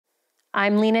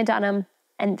I'm Lena Dunham,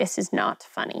 and this is not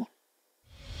funny.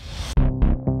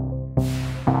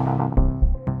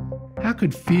 How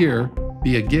could fear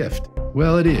be a gift?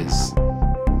 Well, it is.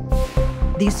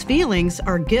 These feelings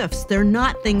are gifts. They're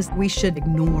not things we should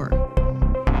ignore.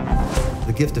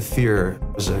 The gift of fear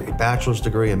is a bachelor's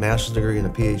degree, a master's degree, and a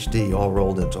PhD all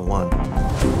rolled into one.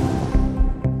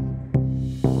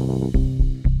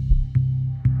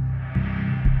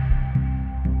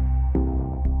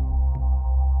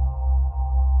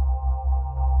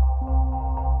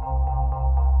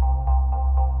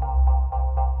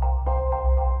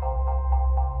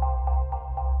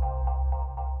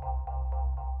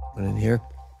 In here.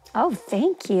 Oh,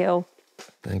 thank you.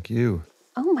 Thank you.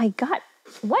 Oh my God,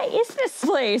 what is this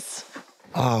place?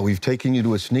 We've taken you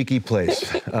to a sneaky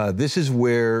place. This is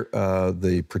where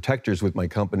the protectors with my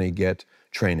company get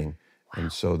training. Wow.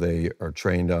 And so they are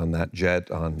trained on that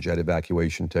jet, on jet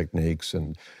evacuation techniques,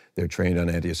 and they're trained on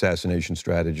anti-assassination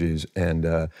strategies. And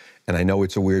I know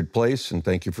it's a weird place, and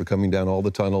thank you for coming down all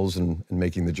the tunnels and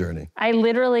making the journey. I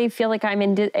literally feel like I'm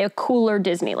in a cooler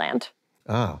Disneyland.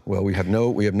 Well, we have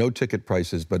no ticket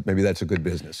prices, but maybe that's a good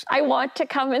business. I want to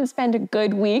come and spend a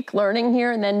good week learning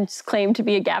here and then claim to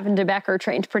be a Gavin de Becker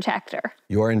trained protector.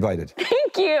 You are invited.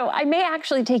 Thank you. I may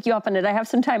actually take you up on it. I have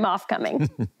some time off coming.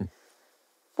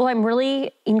 Well, I'm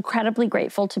really incredibly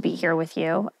grateful to be here with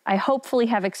you. I hopefully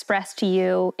have expressed to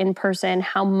you in person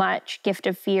how much Gift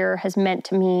of Fear has meant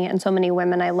to me and so many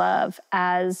women I love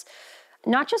as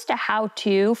not just a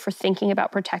how-to for thinking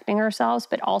about protecting ourselves,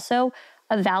 but also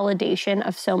a validation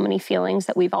of so many feelings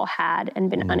that we've all had and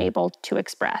been unable to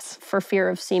express for fear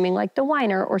of seeming like the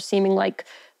whiner or seeming like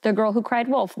the girl who cried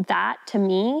wolf. That, to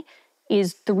me,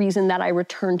 is the reason that I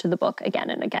return to the book again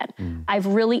and again. I've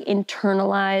really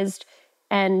internalized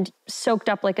and soaked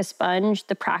up like a sponge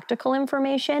the practical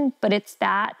information, but it's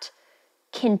that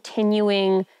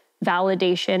continuing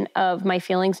validation of my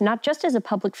feelings, not just as a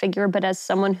public figure, but as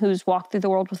someone who's walked through the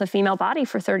world with a female body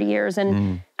for 30 years.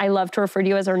 And I love to refer to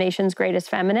you as our nation's greatest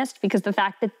feminist, because the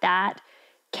fact that that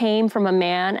came from a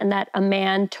man and that a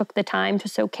man took the time to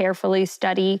so carefully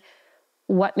study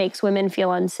what makes women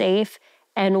feel unsafe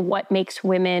and what makes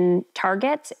women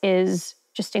targets is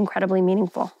just incredibly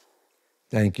meaningful.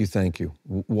 Thank you, thank you.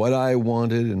 What I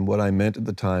wanted and what I meant at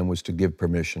the time was to give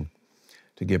permission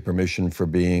for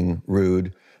being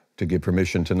rude, to give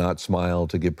permission to not smile,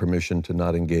 to give permission to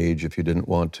not engage if you didn't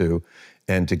want to,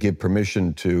 and to give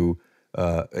permission to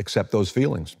accept those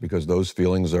feelings, because those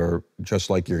feelings are just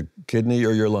like your kidney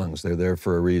or your lungs. They're there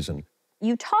for a reason.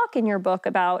 You talk in your book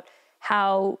about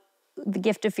how the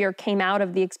Gift of Fear came out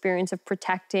of the experience of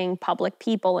protecting public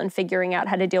people and figuring out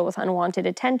how to deal with unwanted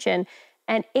attention.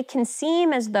 And it can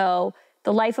seem as though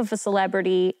the life of a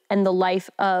celebrity and the life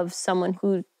of someone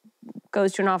who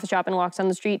goes to an office job and walks on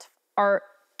the street are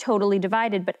totally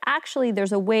divided, but actually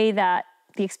there's a way that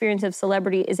the experience of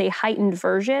celebrity is a heightened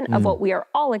version of what we are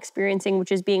all experiencing,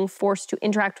 which is being forced to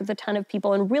interact with a ton of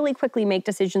people and really quickly make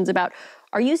decisions about,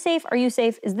 are you safe? Are you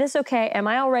safe? Is this okay? Am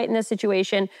I all right in this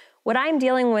situation? What I'm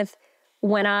dealing with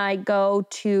when I go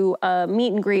to a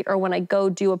meet and greet or when I go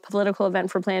do a political event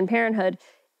for Planned Parenthood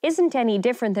isn't any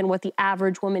different than what the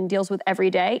average woman deals with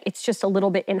every day. It's just a little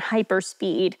bit in hyper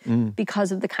speed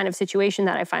because of the kind of situation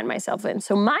that I find myself in.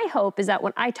 So my hope is that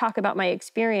when I talk about my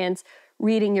experience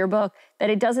reading your book, that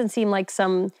it doesn't seem like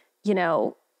some,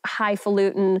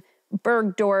 highfalutin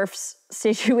Bergdorf's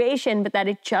situation, but that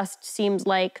it just seems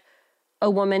like a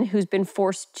woman who's been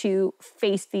forced to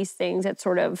face these things at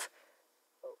sort of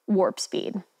warp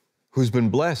speed. Who's been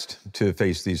blessed to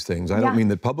face these things. I don't mean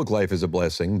that public life is a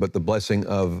blessing, but the blessing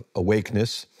of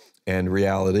awakeness and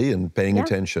reality and paying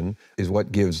attention is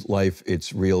what gives life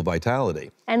its real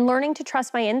vitality. And learning to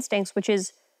trust my instincts, which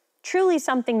is truly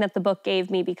something that the book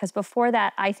gave me, because before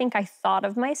that, I think I thought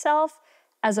of myself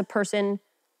as a person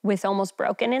with almost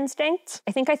broken instincts.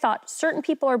 I think I thought certain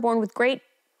people are born with great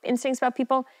instincts about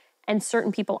people and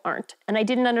certain people aren't. And I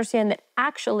didn't understand that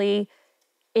actually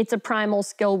it's a primal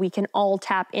skill we can all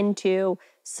tap into.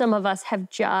 Some of us have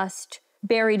just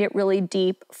buried it really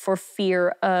deep for fear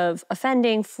of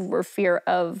offending, for fear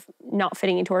of not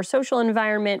fitting into our social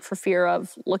environment, for fear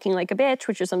of looking like a bitch,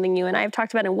 which is something you and I have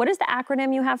talked about. And what is the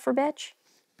acronym you have for bitch?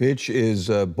 Bitch is,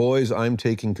 boys, I'm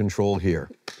taking control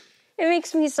here. It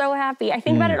makes me so happy. I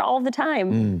think about it all the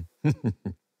time.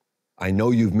 I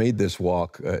know you've made this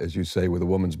walk, as you say, with a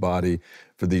woman's body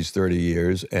for these 30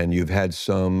 years, and you've had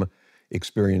some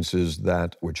experiences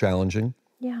that were challenging.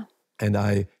 Yeah. And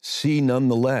I see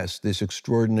nonetheless this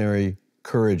extraordinary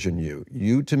courage in you.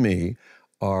 You, to me,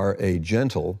 are a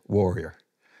gentle warrior,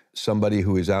 somebody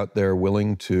who is out there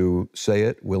willing to say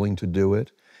it, willing to do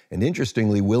it, and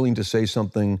interestingly, willing to say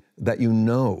something that you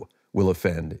know will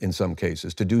offend in some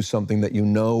cases, to do something that you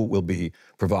know will be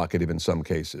provocative in some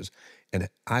cases. And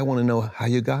I want to know how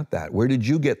you got that. Where did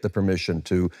you get the permission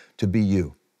to be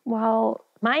you? Well,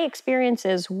 my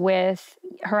experiences with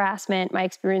harassment, my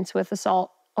experience with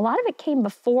assault, a lot of it came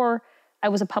before I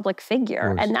was a public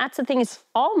figure. And that's the thing, is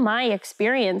all my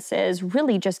experiences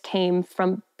really just came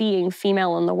from being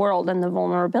female in the world and the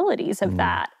vulnerabilities of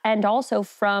that. And also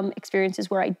from experiences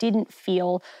where I didn't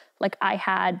feel like I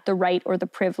had the right or the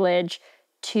privilege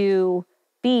to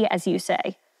be, as you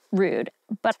say, rude.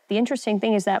 But the interesting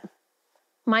thing is that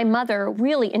my mother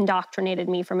really indoctrinated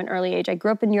me from an early age. I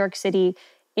grew up in New York City,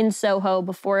 in Soho,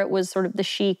 before it was sort of the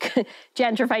chic,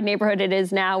 gentrified neighborhood it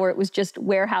is now, where it was just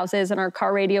warehouses and our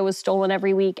car radio was stolen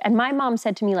every week. And my mom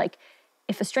said to me, like,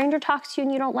 if a stranger talks to you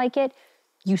and you don't like it,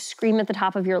 you scream at the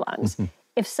top of your lungs.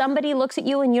 If somebody looks at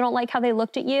you and you don't like how they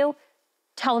looked at you,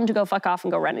 tell them to go fuck off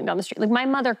and go running down the street. Like, my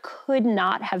mother could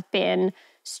not have been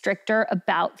stricter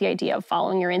about the idea of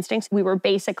following your instincts. We were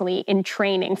basically in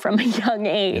training from a young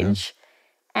age.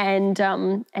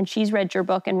 Yeah. And she's read your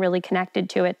book and really connected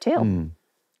to it too.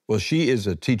 Well, she is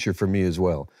a teacher for me as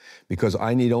well, because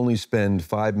I need only spend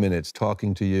 5 minutes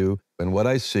talking to you. And what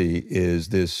I see is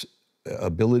this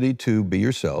ability to be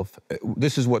yourself.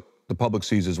 This is what the public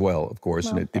sees as well, of course,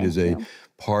 and it is a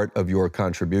part of your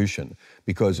contribution,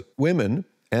 because women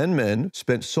and men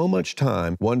spent so much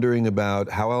time wondering about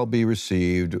how I'll be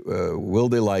received. Will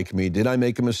they like me? Did I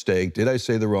make a mistake? Did I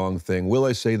say the wrong thing? Will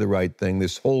I say the right thing?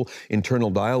 This whole internal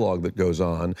dialogue that goes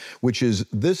on, which is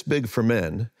this big for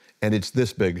men, and it's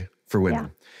this big for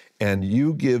women. Yeah. And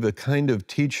you give a kind of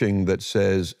teaching that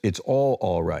says it's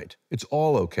all right. It's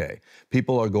all okay.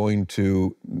 People are going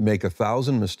to make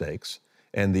 1,000 mistakes.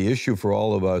 And the issue for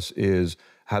all of us is,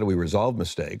 how do we resolve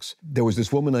mistakes? There was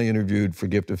this woman I interviewed for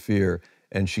Gift of Fear,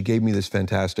 and she gave me this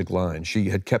fantastic line. She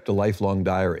had kept a lifelong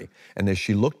diary. And as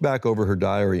she looked back over her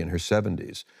diary in her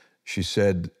 70s, she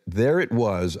said, there it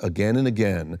was again and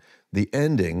again, the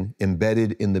ending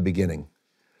embedded in the beginning.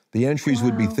 The entries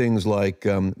would be things like,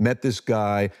 met this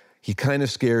guy, he kind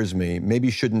of scares me, maybe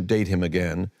shouldn't date him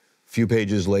again. A few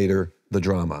pages later, the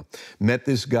drama. Met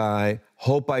this guy,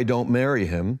 hope I don't marry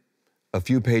him. A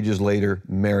few pages later,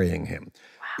 marrying him.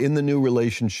 Wow. In the new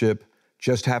relationship,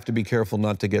 just have to be careful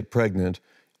not to get pregnant.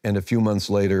 And a few months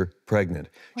later, pregnant.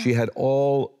 Wow. She had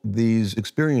all these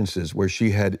experiences where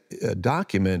she had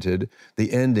documented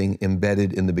the ending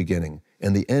embedded in the beginning.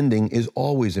 And the ending is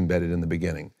always embedded in the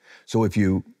beginning. So if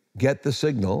you get the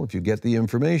signal, if you get the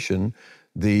information,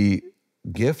 the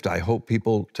gift I hope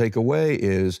people take away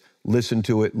is listen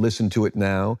to it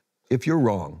now. If you're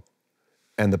wrong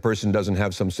and the person doesn't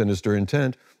have some sinister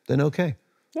intent, then okay.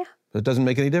 Yeah. It doesn't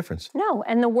make any difference. No,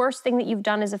 and the worst thing that you've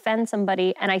done is offend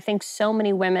somebody, and I think so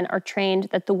many women are trained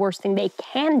that the worst thing they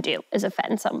can do is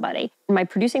offend somebody. My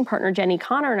producing partner, Jenny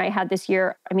Connor, and I had this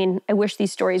year, I mean, I wish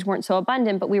these stories weren't so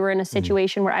abundant, but we were in a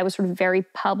situation where I was sort of very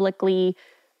publicly,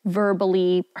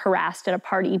 verbally harassed at a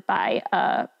party by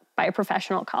a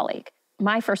professional colleague.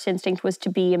 My first instinct was to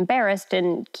be embarrassed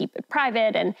and keep it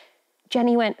private. And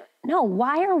Jenny went, no,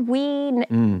 why are we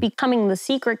becoming the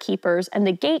secret keepers and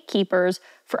the gatekeepers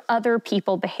for other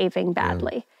people behaving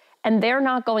badly? Yeah. And they're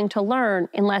not going to learn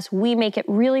unless we make it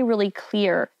really, really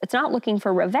clear. It's not looking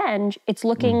for revenge. It's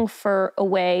looking for a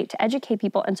way to educate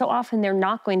people. And so often they're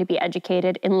not going to be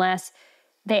educated unless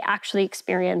they actually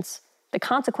experience the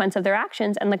consequence of their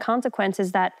actions. And the consequence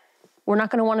is that we're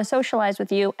not going to want to socialize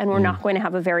with you, and we're not going to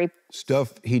have a very...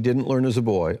 Stuff he didn't learn as a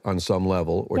boy on some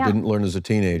level, or didn't learn as a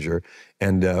teenager.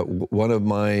 And one of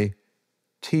my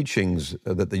teachings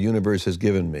that the universe has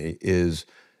given me is,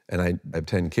 and I have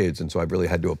 10 kids, and so I've really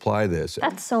had to apply this.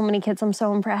 That's so many kids. I'm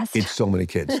so impressed. It's so many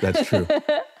kids. That's true.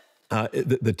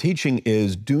 The teaching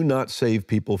is, do not save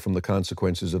people from the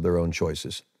consequences of their own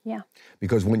choices. Yeah.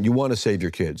 Because when you want to save your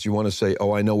kids, you want to say,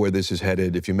 oh, I know where this is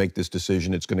headed. If you make this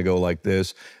decision, it's going to go like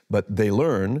this. But they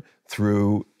learn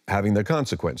through having their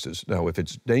consequences. Now, if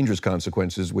it's dangerous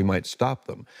consequences, we might stop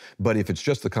them. But if it's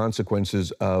just the consequences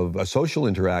of a social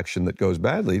interaction that goes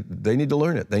badly, they need to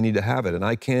learn it. They need to have it. And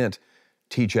I can't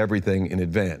teach everything in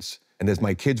advance. And as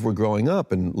my kids were growing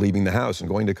up and leaving the house and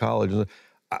going to college,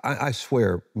 I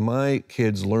swear, my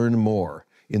kids learn more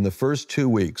in the first 2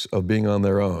 weeks of being on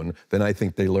their own than I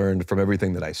think they learned from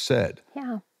everything that I said.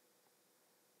 Yeah.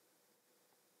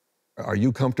 Are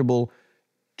you comfortable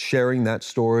sharing that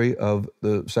story of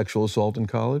the sexual assault in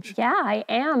college? Yeah, I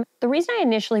am. The reason I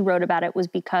initially wrote about it was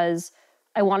because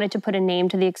I wanted to put a name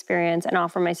to the experience and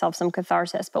offer myself some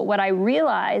catharsis. But what I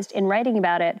realized in writing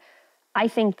about it, I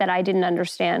think that I didn't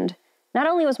understand. Not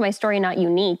only was my story not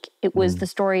unique, it was the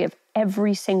story of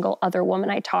every single other woman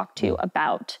I talked to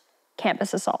about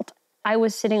campus assault. I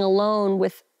was sitting alone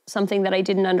with something that I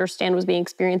didn't understand was being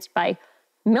experienced by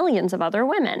millions of other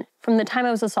women. From the time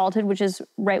I was assaulted, which is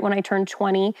right when I turned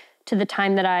 20, to the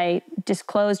time that I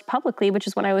disclosed publicly, which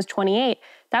is when I was 28,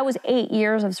 that was 8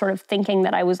 years of sort of thinking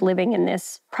that I was living in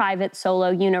this private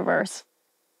solo universe.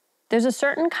 There's a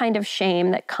certain kind of shame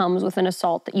that comes with an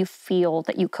assault that you feel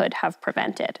that you could have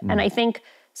prevented. And I think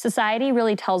society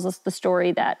really tells us the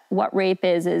story that what rape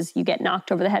is you get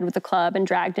knocked over the head with a club and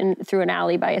dragged in through an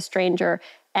alley by a stranger.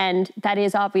 And that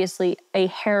is obviously a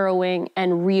harrowing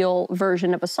and real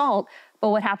version of assault. But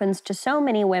what happens to so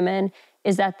many women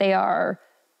is that they are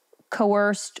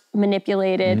coerced,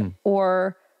 manipulated,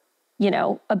 or,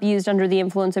 abused under the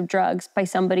influence of drugs by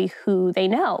somebody who they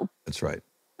know. That's right.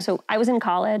 So I was in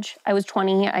college. I was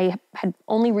 20. I had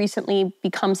only recently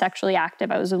become sexually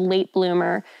active. I was a late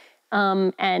bloomer.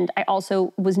 And I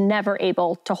also was never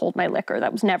able to hold my liquor.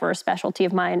 That was never a specialty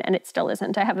of mine, and it still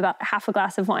isn't. I have about half a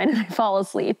glass of wine and I fall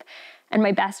asleep. And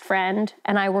my best friend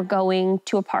and I were going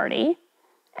to a party,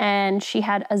 and she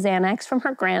had a Xanax from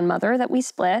her grandmother that we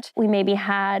split. We maybe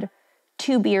had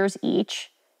 2 beers each.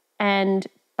 And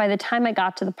by the time I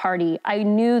got to the party, I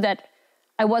knew that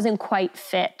I wasn't quite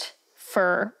fit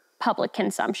for public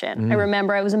consumption. I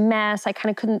remember I was a mess. I kind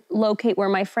of couldn't locate where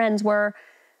my friends were.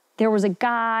 There was a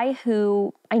guy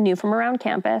who I knew from around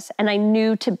campus, and I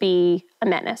knew to be a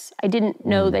menace. I didn't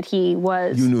know that he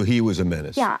was... You knew he was a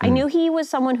menace. Yeah, I knew he was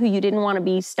someone who you didn't want to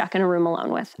be stuck in a room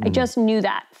alone with. I just knew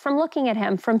that from looking at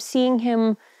him, from seeing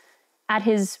him at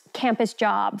his campus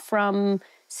job, from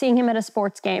seeing him at a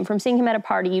sports game, from seeing him at a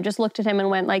party. You just looked at him and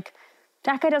went like,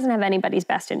 that guy doesn't have anybody's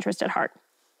best interest at heart.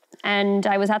 And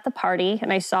I was at the party,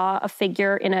 and I saw a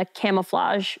figure in a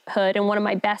camouflage hood, and one of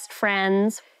my best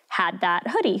friends had that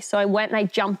hoodie. So I went and I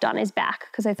jumped on his back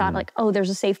because I thought like, oh, there's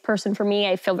a safe person for me.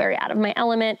 I feel very out of my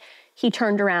element. He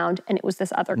turned around, and it was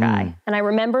this other guy. And I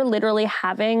remember literally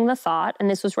having the thought, and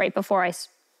this was right before I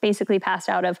basically passed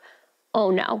out, of,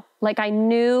 oh no. Like, I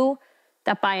knew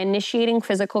that by initiating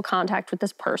physical contact with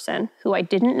this person who I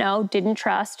didn't know, didn't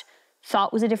trust,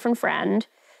 thought was a different friend,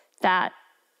 that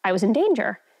I was in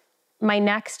danger. My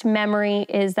next memory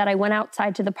is that I went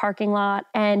outside to the parking lot,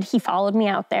 and he followed me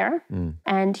out there,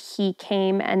 and he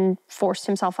came and forced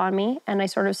himself on me. And I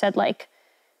sort of said like,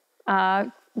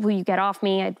 will you get off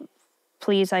me?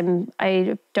 Please, I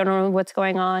don't know what's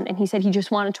going on. And he said he just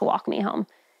wanted to walk me home.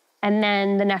 And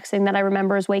then the next thing that I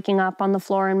remember is waking up on the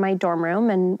floor in my dorm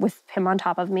room and with him on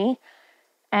top of me.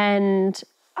 And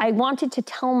I wanted to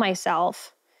tell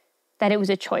myself that it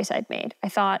was a choice I'd made. I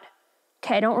thought,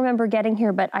 okay, I don't remember getting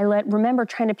here, but I remember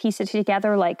trying to piece it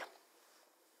together, like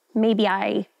maybe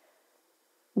I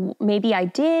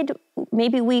did,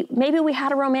 maybe we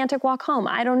had a romantic walk home.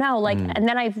 I don't know. Like, and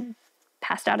then I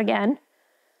passed out again,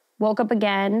 woke up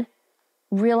again,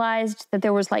 realized that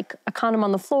there was like a condom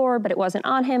on the floor, but it wasn't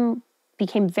on him,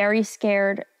 became very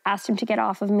scared, asked him to get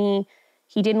off of me.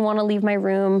 He didn't want to leave my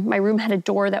room. My room had a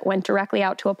door that went directly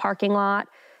out to a parking lot.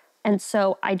 And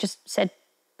so I just said,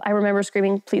 I remember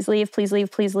screaming, please leave, please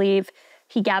leave, please leave.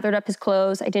 He gathered up his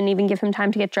clothes. I didn't even give him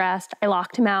time to get dressed. I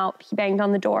locked him out. He banged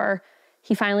on the door.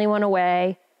 He finally went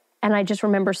away. And I just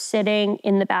remember sitting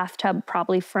in the bathtub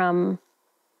probably from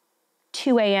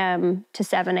 2 a.m. to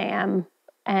 7 a.m.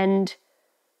 And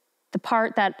the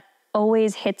part that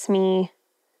always hits me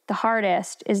the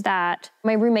hardest is that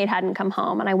my roommate hadn't come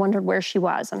home, and I wondered where she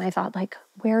was. And I thought, like,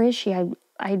 where is she?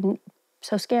 I'm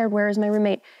so scared. Where is my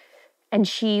roommate? And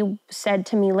she said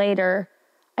to me later,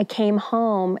 I came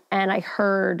home and I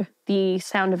heard the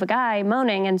sound of a guy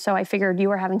moaning, and so I figured you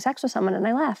were having sex with someone, and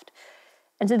I left.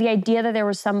 And so the idea that there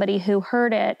was somebody who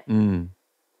heard it,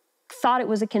 thought it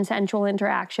was a consensual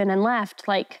interaction and left,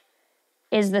 like,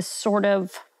 is this sort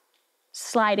of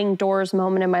sliding doors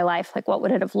moment in my life. Like, what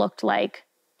would it have looked like?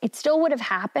 It still would have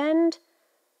happened,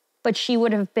 but she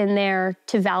would have been there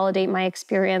to validate my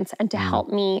experience and to help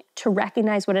me to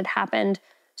recognize what had happened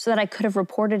so that I could have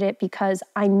reported it, because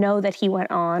I know that he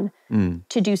went on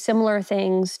to do similar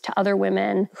things to other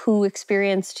women who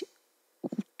experienced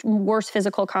worse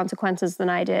physical consequences than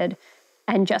I did,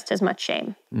 and just as much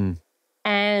shame.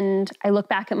 And I look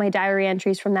back at my diary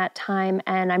entries from that time,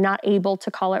 and I'm not able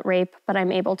to call it rape, but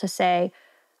I'm able to say,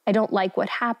 I don't like what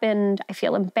happened. I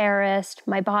feel embarrassed.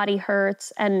 My body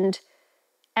hurts. And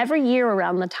every year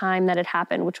around the time that it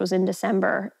happened, which was in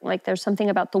December, like, there's something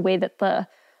about the way that the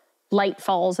light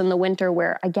falls in the winter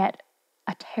where I get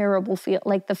a terrible feel,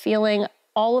 like the feeling,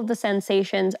 all of the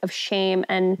sensations of shame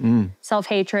and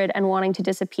self-hatred and wanting to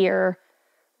disappear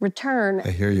return.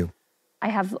 I hear you. I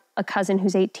have a cousin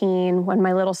who's 18. When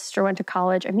my little sister went to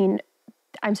college, I mean,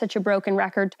 I'm such a broken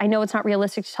record. I know it's not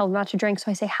realistic to tell them not to drink, so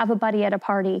I say, have a buddy at a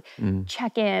party,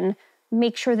 check in,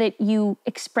 make sure that you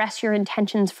express your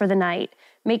intentions for the night,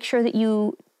 make sure that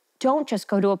you don't just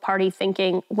go to a party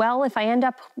thinking, well, if I end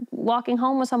up walking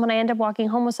home with someone, I end up walking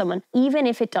home with someone. Even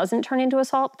if it doesn't turn into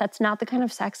assault, that's not the kind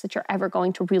of sex that you're ever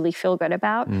going to really feel good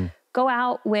about. Go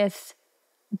out with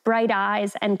bright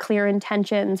eyes and clear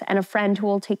intentions and a friend who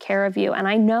will take care of you. And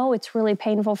I know it's really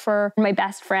painful for my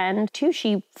best friend too.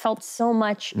 She felt so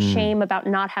much shame about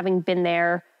not having been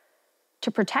there to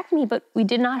protect me, but we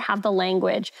did not have the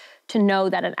language to know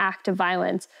that an act of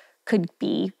violence could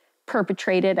be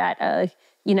perpetrated at a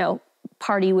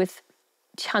party with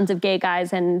tons of gay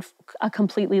guys and a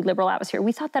completely liberal atmosphere.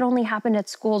 We thought that only happened at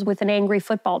schools with an angry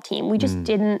football team. We just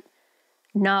didn't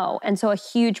know. And so a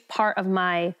huge part of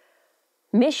my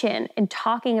mission in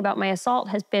talking about my assault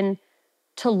has been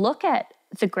to look at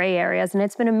the gray areas. And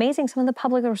it's been amazing. Some of the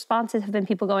public responses have been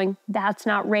people going, that's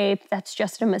not rape, that's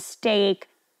just a mistake.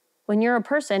 When you're a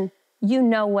person, you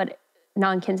know what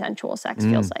non-consensual sex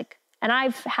feels like. And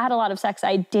I've had a lot of sex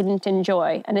I didn't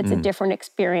enjoy, and it's a different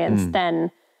experience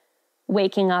than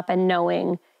waking up and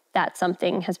knowing that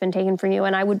something has been taken from you.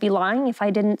 And I would be lying if I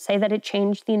didn't say that it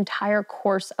changed the entire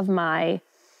course of my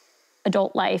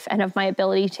adult life and of my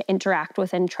ability to interact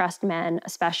with and trust men,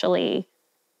 especially.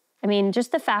 I mean,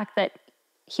 just the fact that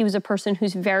he was a person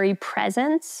whose very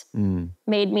presence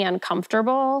made me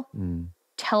uncomfortable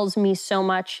tells me so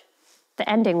much. The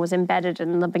ending was embedded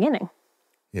in the beginning.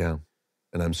 Yeah.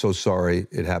 And I'm so sorry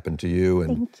it happened to you.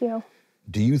 And thank you.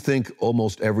 do you think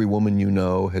almost every woman you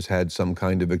know has had some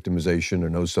kind of victimization or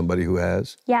knows somebody who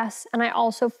has? Yes. And I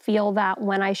also feel that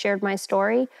when I shared my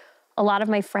story, a lot of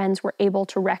my friends were able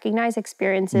to recognize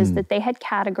experiences that they had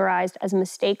categorized as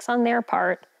mistakes on their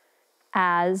part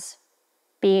as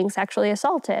being sexually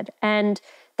assaulted. And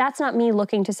that's not me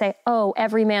looking to say, oh,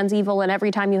 every man's evil and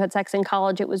every time you had sex in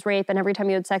college it was rape and every time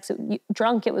you had sex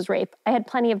drunk it was rape. I had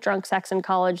plenty of drunk sex in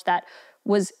college that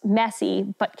was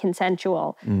messy but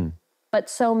consensual. But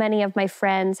so many of my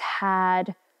friends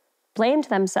had blamed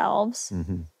themselves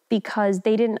because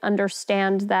they didn't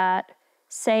understand that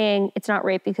saying it's not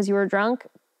rape because you were drunk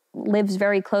lives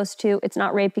very close to it's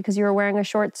not rape because you were wearing a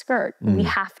short skirt. We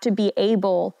have to be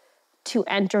able to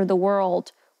enter the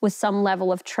world with some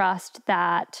level of trust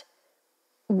that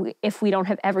if we don't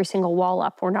have every single wall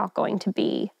up, we're not going to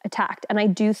be attacked. And I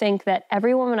do think that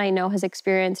every woman I know has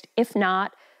experienced, if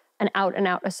not an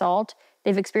out-and-out assault,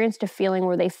 they've experienced a feeling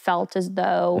where they felt as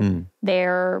though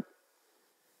their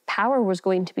power was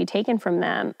going to be taken from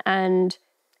them. And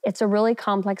it's a really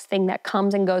complex thing that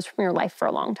comes and goes from your life for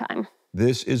a long time.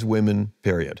 This is women,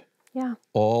 period. Yeah.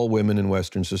 All women in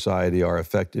Western society are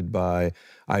affected by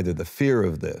either the fear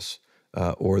of this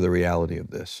or the reality of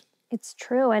this. It's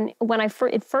true. And when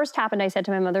it first happened, I said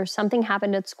to my mother, something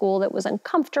happened at school that was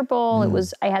uncomfortable.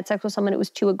 I had sex with someone, it was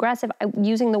too aggressive.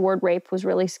 Using the word rape was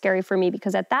really scary for me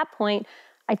because at that point,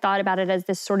 I thought about it as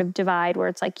this sort of divide where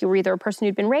it's like you were either a person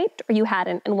who'd been raped or you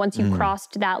hadn't. And once you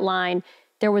crossed that line,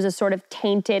 there was a sort of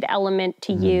tainted element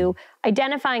to you.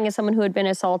 Identifying as someone who had been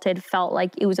assaulted felt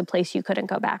like it was a place you couldn't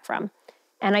go back from.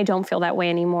 And I don't feel that way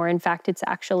anymore. In fact, it's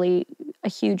actually a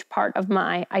huge part of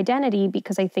my identity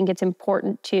because I think it's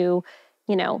important to,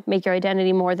 make your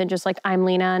identity more than just like, I'm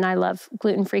Lena and I love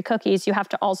gluten-free cookies. You have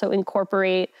to also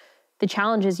incorporate the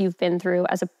challenges you've been through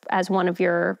as one of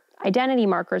your identity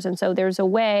markers. And so there's a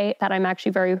way that I'm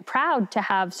actually very proud to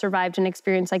have survived an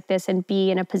experience like this and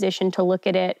be in a position to look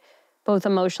at it both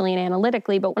emotionally and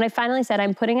analytically. But when I finally said,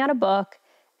 I'm putting out a book,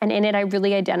 and in it, I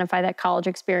really identify that college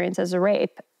experience as a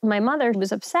rape. My mother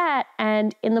was upset,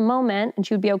 and in the moment, and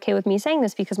she would be okay with me saying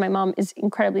this because my mom is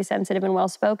incredibly sensitive and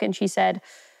well-spoken, she said,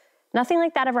 nothing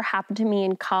like that ever happened to me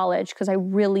in college because I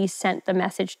really sent the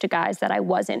message to guys that I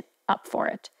wasn't up for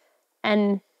it.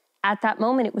 And at that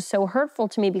moment, it was so hurtful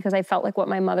to me because I felt like what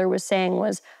my mother was saying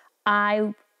was,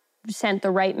 I sent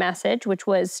the right message, which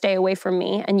was stay away from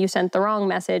me, and you sent the wrong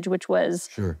message, which was,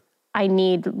 I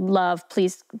need love,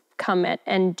 please come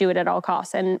and do it at all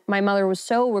costs. And my mother was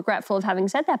so regretful of having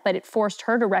said that, but it forced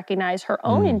her to recognize her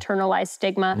own internalized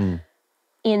stigma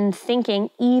in thinking,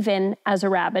 even as a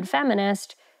rabid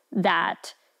feminist,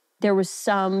 that there was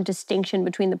some distinction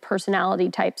between the personality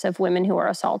types of women who are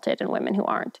assaulted and women who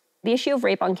aren't. The issue of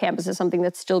rape on campus is something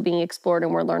that's still being explored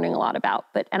and we're learning a lot about.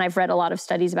 And I've read a lot of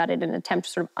studies about it in an attempt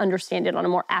to sort of understand it on a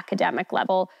more academic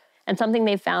level. And something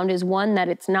they've found is, one, that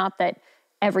it's not that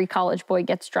every college boy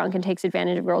gets drunk and takes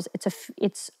advantage of girls.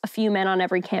 It's a few men on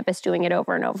every campus doing it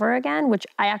over and over again, which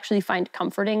I actually find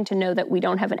comforting to know that we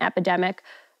don't have an epidemic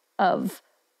of,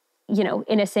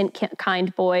 innocent,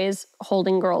 kind boys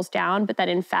holding girls down, but that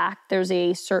in fact there's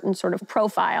a certain sort of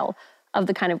profile of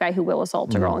the kind of guy who will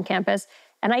assault a girl on campus.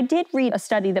 And I did read a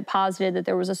study that posited that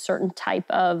there was a certain type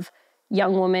of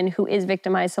young woman who is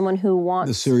victimized, someone who wants...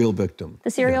 The serial victim.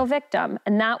 The serial victim.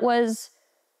 And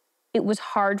it was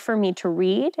hard for me to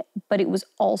read, but it was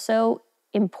also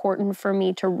important for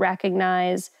me to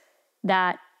recognize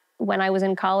that when I was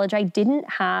in college, I didn't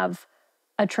have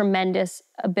a tremendous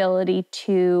ability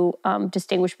to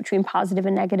distinguish between positive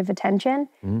and negative attention.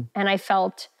 And I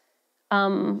felt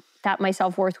that my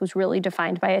self-worth was really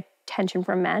defined by attention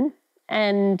from men.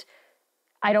 And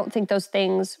I don't think those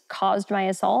things caused my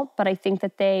assault, but I think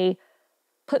that they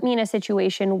put me in a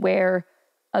situation where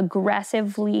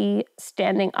aggressively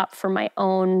standing up for my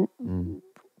own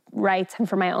rights and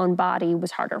for my own body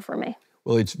was harder for me.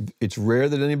 Well, it's rare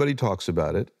that anybody talks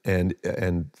about it, and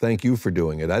thank you for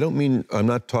doing it. I'm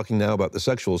not talking now about the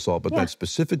sexual assault, but that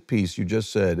specific piece you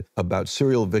just said about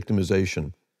serial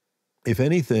victimization. If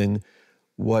anything,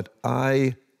 what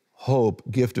I hope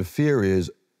Gift of Fear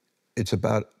is, it's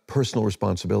about personal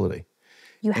responsibility.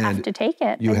 You have to take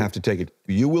it. You have to take it.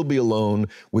 You will be alone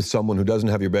with someone who doesn't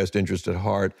have your best interest at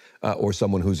heart, or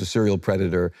someone who's a serial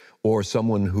predator, or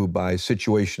someone who by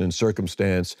situation and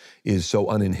circumstance is so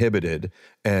uninhibited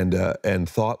and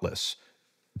thoughtless,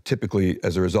 typically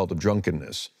as a result of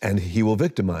drunkenness, and he will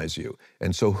victimize you.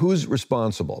 And so who's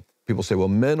responsible? People say, well,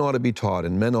 men ought to be taught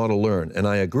and men ought to learn, and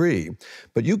I agree.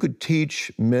 But you could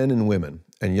teach men and women,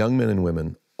 and young men and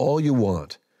women, all you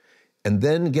want, and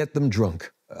then get them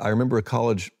drunk. I remember a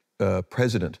college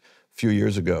president a few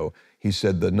years ago, he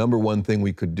said the number one thing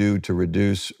we could do to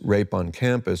reduce rape on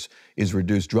campus is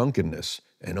reduce drunkenness.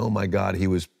 And oh my God, he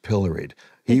was pilloried.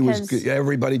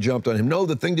 Everybody jumped on him. No,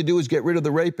 the thing to do is get rid of the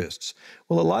rapists.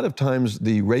 Well, a lot of times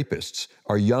the rapists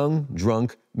are young,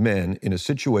 drunk men in a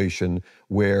situation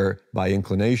where by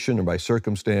inclination or by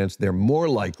circumstance, they're more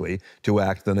likely to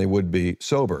act than they would be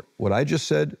sober. What I just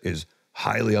said is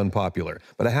highly unpopular,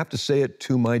 but I have to say it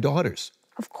to my daughters.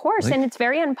 Of course, and it's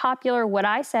very unpopular what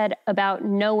I said about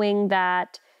knowing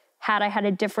that had I had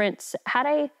a difference,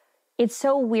 it's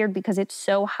so weird because it's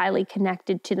so highly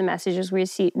connected to the messages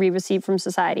we received from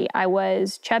society. I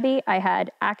was chubby, I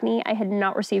had acne, I had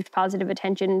not received positive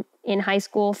attention in high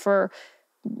school for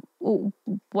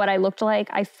what I looked like.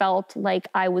 I felt like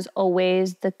I was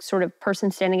always the sort of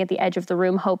person standing at the edge of the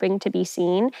room hoping to be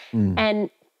seen. And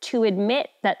to admit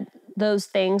that those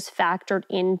things factored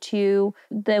into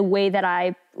the way that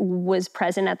I was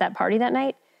present at that party that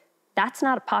night, that's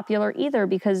not popular either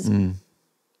because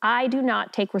I do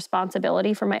not take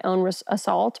responsibility for my own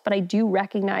assault, but I do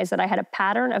recognize that I had a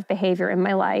pattern of behavior in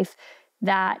my life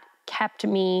that kept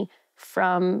me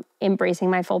from embracing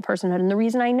my full personhood. And the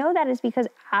reason I know that is because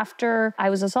after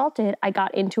I was assaulted, I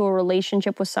got into a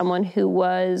relationship with someone who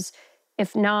was,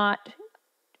 if not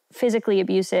physically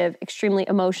abusive, extremely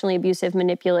emotionally abusive,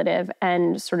 manipulative,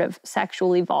 and sort of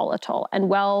sexually volatile. And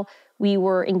while we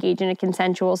were engaged in a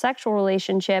consensual sexual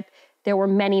relationship, there were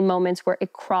many moments where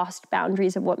it crossed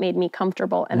boundaries of what made me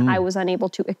comfortable, and I was unable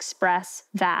to express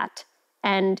that.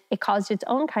 And it caused its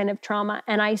own kind of trauma.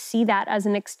 And I see that as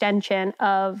an extension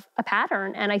of a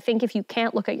pattern. And I think if you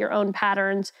can't look at your own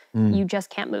patterns, you just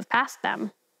can't move past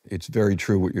them. It's very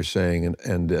true what you're saying.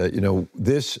 And you know,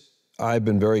 I've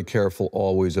been very careful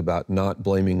always about not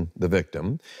blaming the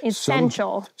victim.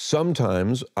 Essential.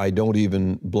 Sometimes I don't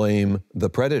even blame the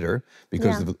predator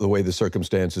because of the way the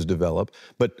circumstances develop.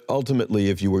 But ultimately,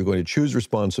 if you were going to choose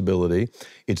responsibility,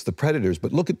 it's the predators.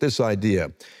 But look at this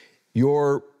idea.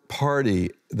 Your party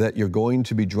that you're going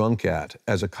to be drunk at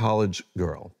as a college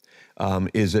girl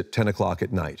is at 10 o'clock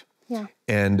at night. Yeah.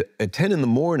 And at 10 in the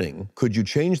morning, could you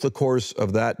change the course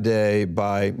of that day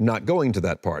by not going to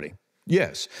that party?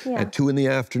 Yes, at 2 in the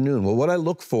afternoon. Well, what I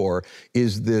look for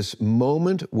is this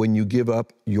moment when you give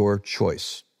up your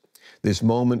choice, this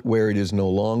moment where it is no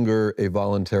longer a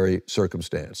voluntary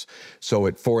circumstance. So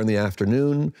at 4 in the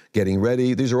afternoon, getting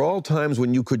ready, these are all times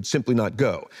when you could simply not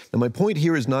go. Now, my point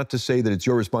here is not to say that it's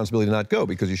your responsibility to not go,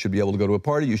 because you should be able to go to a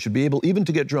party, you should be able even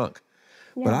to get drunk.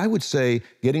 But I would say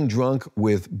getting drunk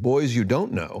with boys you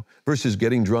don't know versus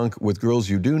getting drunk with girls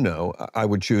you do know, I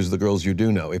would choose the girls you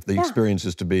do know. If the experience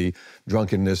is to be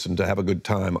drunkenness and to have a good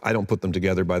time, I don't put them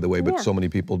together, by the way, but so many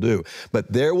people do.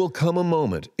 But there will come a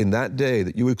moment in that day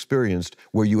that you experienced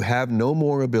where you have no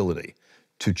more ability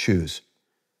to choose.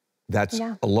 That's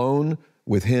alone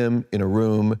with him in a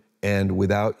room and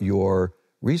without your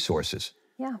resources.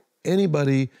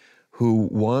 Anybody who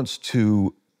wants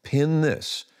to pin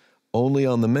this only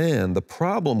on the man. The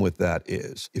problem with that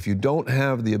is if you don't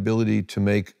have the ability to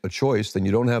make a choice, then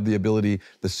you don't have the ability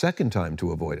the second time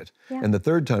to avoid it and the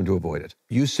third time to avoid it.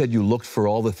 You said you looked for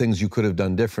all the things you could have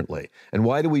done differently. And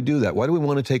why do we do that? Why do we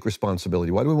want to take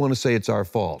responsibility? Why do we want to say it's our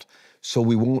fault? So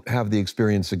we won't have the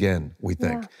experience again, we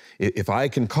think. If I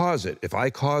can cause it, if I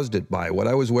caused it by what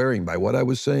I was wearing, by what I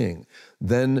was saying,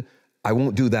 then I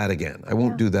won't do that again. I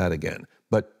won't do that again.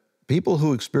 But people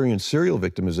who experience serial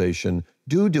victimization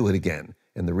do it again.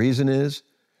 And the reason is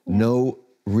no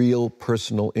real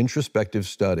personal introspective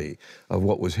study of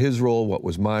what was his role, what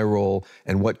was my role,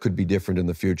 and what could be different in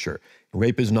the future.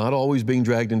 Rape is not always being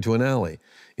dragged into an alley.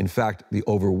 In fact, the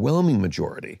overwhelming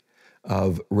majority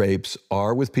of rapes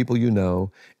are with people you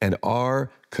know and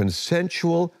are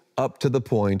consensual up to the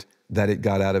point that it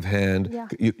got out of hand.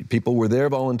 People were there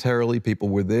voluntarily. People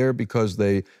were there because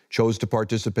they chose to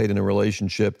participate in a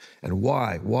relationship. And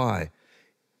why?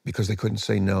 Because they couldn't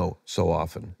say no so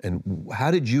often. And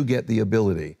how did you get the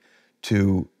ability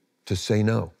to say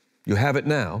no? You have it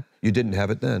now. You didn't have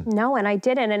it then. No, and I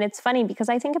didn't. And it's funny because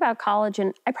I think about college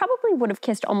and I probably would have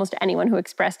kissed almost anyone who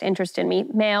expressed interest in me,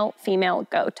 male, female,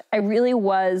 goat. I really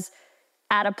was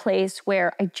at a place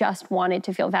where I just wanted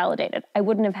to feel validated. I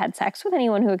wouldn't have had sex with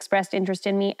anyone who expressed interest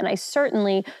in me, and I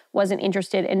certainly wasn't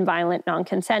interested in violent,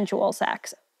 non-consensual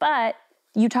sex. But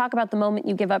you talk about the moment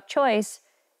you give up choice.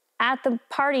 At the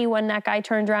party when that guy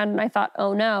turned around and I thought,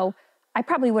 oh no, I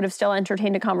probably would have still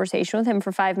entertained a conversation with him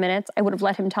for 5 minutes. I would have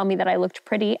let him tell me that I looked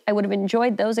pretty. I would have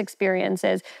enjoyed those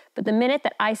experiences. But the minute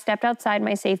that I stepped outside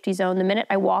my safety zone, the minute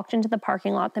I walked into the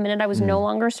parking lot, the minute I was no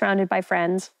longer surrounded by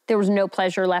friends, there was no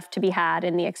pleasure left to be had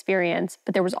in the experience,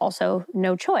 but there was also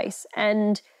no choice.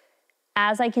 And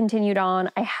as I continued on,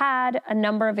 I had a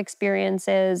number of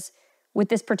experiences with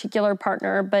this particular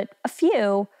partner, but a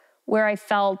few where I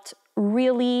felt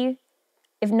really,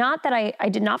 if not that I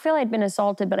did not feel I'd been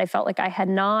assaulted, but I felt like I had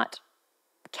not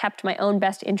kept my own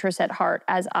best interests at heart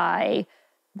as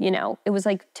it was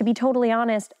like, to be totally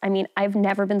honest, I mean, I've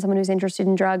never been someone who's interested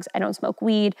in drugs. I don't smoke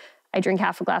weed. I drink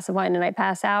half a glass of wine and I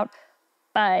pass out.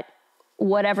 But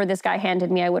whatever this guy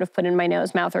handed me, I would have put in my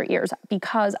nose, mouth, or ears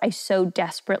because I so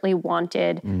desperately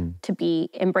wanted to be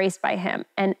embraced by him.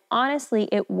 And honestly,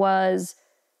 it was,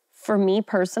 for me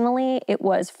personally, it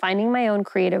was finding my own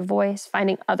creative voice,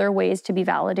 finding other ways to be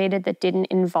validated that didn't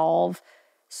involve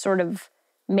sort of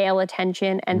male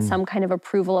attention and some kind of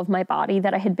approval of my body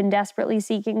that I had been desperately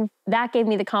seeking. That gave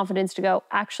me the confidence to go,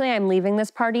 actually, I'm leaving this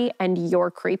party and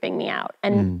you're creeping me out.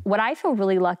 And what I feel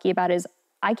really lucky about is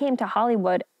I came to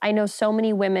Hollywood. I know so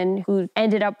many women who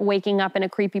ended up waking up in a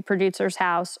creepy producer's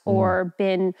house or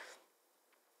been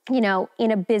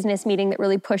in a business meeting that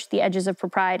really pushed the edges of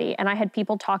propriety. And I had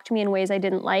people talk to me in ways I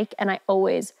didn't like. And I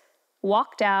always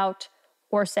walked out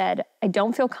or said, I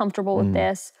don't feel comfortable with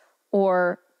this,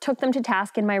 or took them to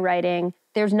task in my writing.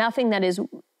 There's nothing that is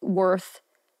worth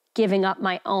giving up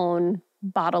my own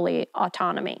bodily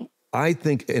autonomy. I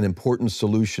think an important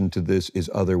solution to this is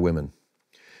other women,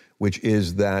 which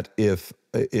is that if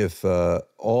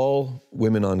all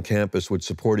women on campus would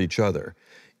support each other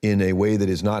in a way that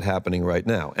is not happening right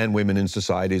now, and women in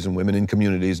societies and women in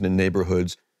communities and in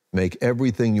neighborhoods, make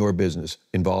everything your business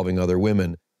involving other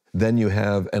women, then you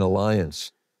have an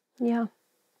alliance. Yeah.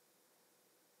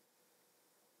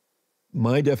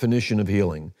 My definition of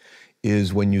healing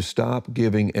is when you stop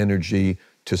giving energy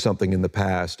to something in the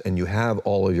past and you have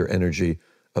all of your energy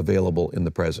available in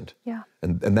the present. Yeah.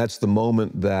 And that's the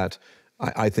moment that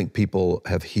I think people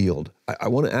have healed. I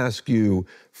want to ask you,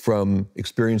 from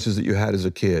experiences that you had as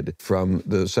a kid, from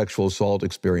the sexual assault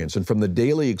experience, and from the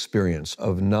daily experience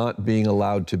of not being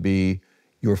allowed to be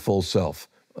your full self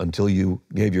until you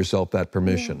gave yourself that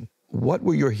permission, what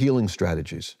were your healing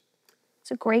strategies?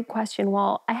 It's a great question.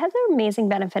 Well, I had the amazing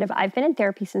benefit of, I've been in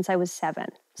therapy since I was 7.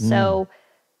 So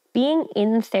being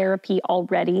in therapy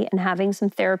already and having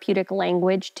some therapeutic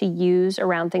language to use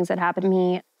around things that happened to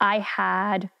me, I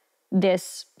had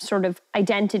this sort of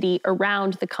identity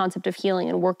around the concept of healing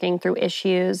and working through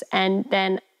issues. And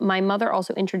then my mother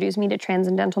also introduced me to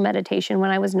transcendental meditation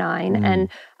when I was 9. And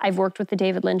I've worked with the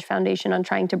David Lynch Foundation on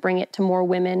trying to bring it to more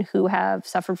women who have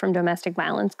suffered from domestic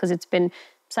violence, because it's been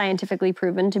scientifically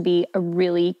proven to be a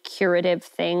really curative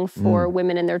thing for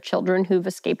women and their children who've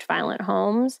escaped violent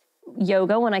homes.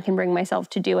 Yoga, when I can bring myself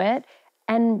to do it,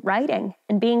 and writing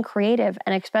and being creative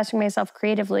and expressing myself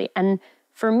creatively. And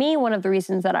for me, one of the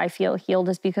reasons that I feel healed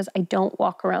is because I don't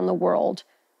walk around the world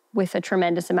with a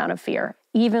tremendous amount of fear.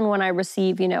 Even when I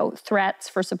receive, threats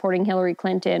for supporting Hillary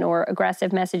Clinton or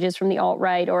aggressive messages from the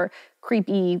alt-right or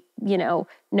creepy,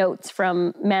 notes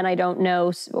from men I don't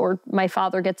know, or my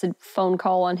father gets a phone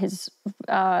call on his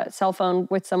cell phone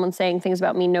with someone saying things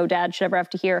about me no dad should ever have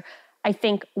to hear. I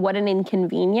think what an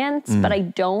inconvenience, but I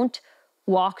don't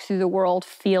walk through the world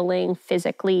feeling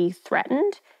physically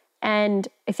threatened. And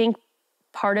I think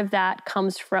part of that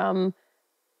comes from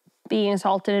being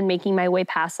assaulted and making my way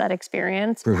past that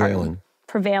experience.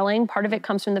 Prevailing. Part of it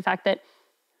comes from the fact that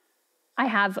I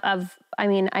have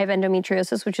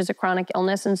endometriosis, which is a chronic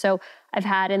illness. And so I've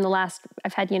had 5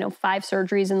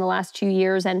 surgeries in the last 2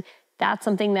 years. And that's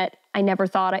something that I never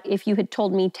thought, if you had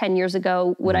told me 10 years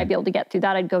ago, would I be able to get through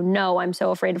that? I'd go, no, I'm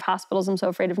so afraid of hospitals. I'm so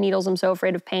afraid of needles. I'm so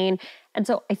afraid of pain. And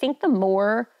so I think the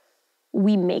more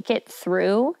we make it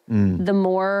through, the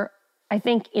more, I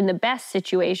think in the best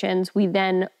situations, we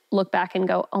then look back and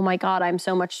go, oh my God, I'm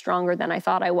so much stronger than I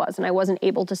thought I was. And I wasn't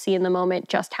able to see in the moment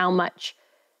just how much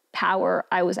power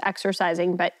I was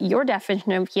exercising. But your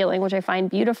definition of healing, which I find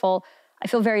beautiful, I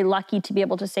feel very lucky to be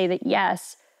able to say that,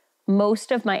 yes,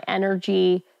 most of my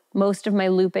energy, most of my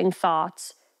looping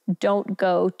thoughts don't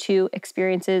go to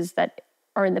experiences that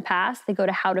are in the past. They go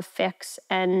to how to fix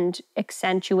and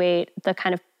accentuate the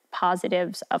kind of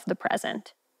positives of the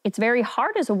present. It's very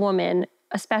hard as a woman,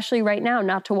 especially right now,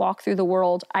 not to walk through the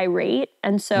world irate.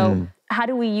 And so how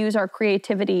do we use our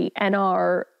creativity and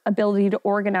our ability to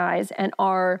organize and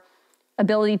our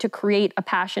ability to create a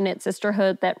passionate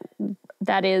sisterhood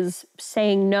that is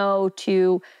saying no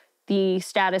to the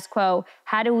status quo?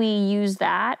 How do we use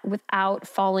that without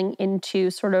falling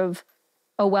into sort of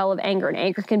a well of anger? And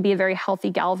anger can be a very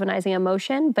healthy, galvanizing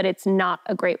emotion, but it's not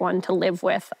a great one to live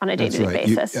with on a day-to-day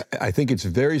basis. I think it's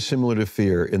very similar to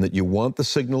fear in that you want the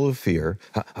signal of fear.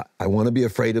 I want to be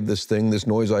afraid of this thing, this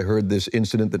noise I heard, this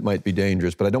incident that might be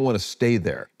dangerous, but I don't want to stay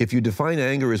there. If you define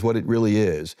anger as what it really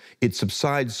is, it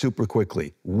subsides super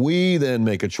quickly. We then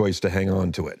make a choice to hang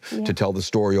on to it, to tell the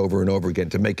story over and over again,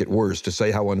 to make it worse, to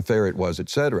say how unfair it was,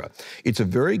 etc. It's a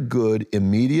very good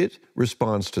immediate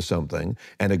response to something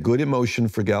and a good emotion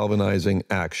for galvanizing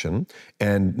action,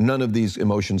 and none of these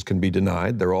emotions can be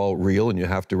denied. They're all real and you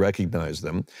have to recognize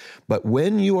them. But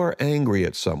when you are angry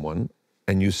at someone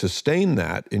and you sustain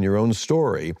that in your own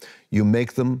story, you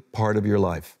make them part of your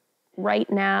life. Right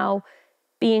now,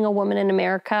 being a woman in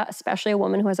America, especially a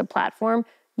woman who has a platform,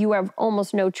 you have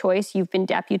almost no choice. You've been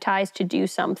deputized to do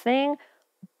something,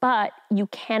 but you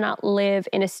cannot live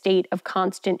in a state of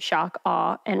constant shock,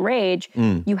 awe, and rage.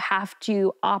 You have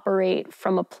to operate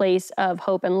from a place of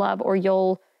hope and love, or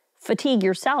you'll fatigue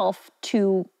yourself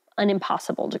to an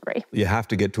impossible degree. You have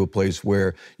to get to a place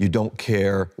where you don't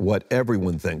care what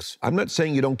everyone thinks. I'm not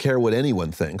saying you don't care what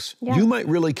anyone thinks. Yeah. You might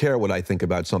really care what I think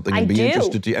about something and be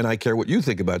interested to, and I care what you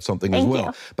think about something as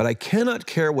well. But I cannot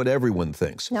care what everyone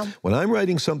thinks. No. When I'm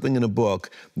writing something in a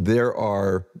book, there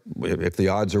are, if the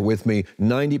odds are with me,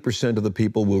 90% of the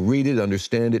people will read it,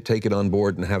 understand it, take it on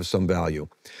board, and have some value.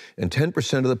 And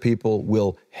 10% of the people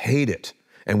will hate it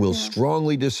and will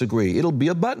strongly disagree. It'll be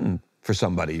a button for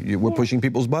somebody. We're pushing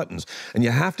people's buttons. And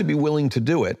you have to be willing to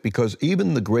do it, because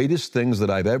even the greatest things that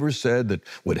I've ever said that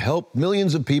would help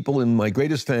millions of people in my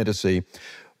greatest fantasy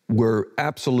were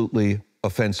absolutely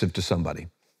offensive to somebody.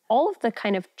 All of the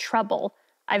kind of trouble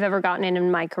I've ever gotten in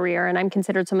my career, and I'm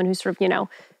considered someone who sort of,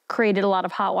 created a lot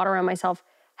of hot water around myself,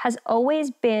 has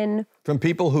always been from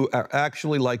people who are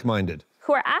actually like-minded.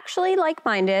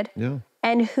 Yeah.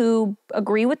 And who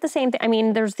agree with the same thing. I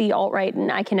mean, there's the alt-right,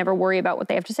 and I can never worry about what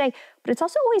they have to say, but it's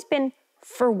also always been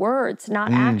for words,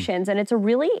 not actions. And it's a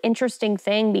really interesting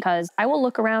thing, because I will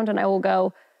look around and I will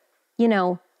go,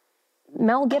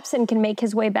 Mel Gibson can make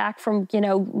his way back from,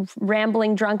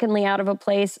 rambling drunkenly out of a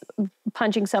place,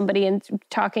 punching somebody and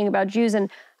talking about Jews, and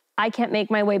I can't make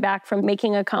my way back from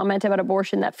making a comment about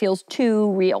abortion that feels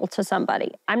too real to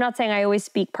somebody. I'm not saying I always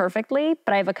speak perfectly,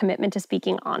 but I have a commitment to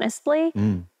speaking honestly.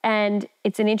 And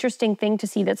it's an interesting thing to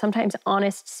see that sometimes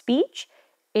honest speech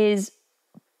is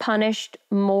punished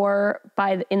more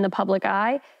in the public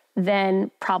eye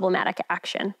than problematic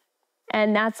action.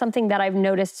 And that's something that I've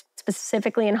noticed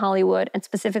specifically in Hollywood, and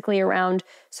specifically around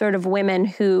sort of women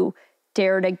who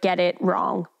dare to get it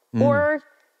wrong or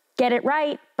get it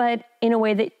right, but in a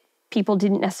way that people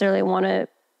didn't necessarily want to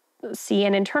see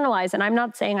and internalize. And I'm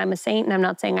not saying I'm a saint, and I'm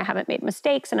not saying I haven't made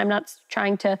mistakes, and I'm not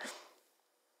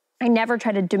I never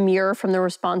try to demur from the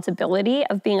responsibility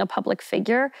of being a public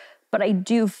figure, but I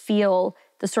do feel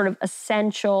the sort of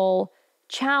essential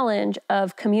challenge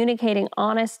of communicating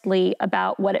honestly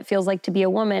about what it feels like to be a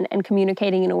woman, and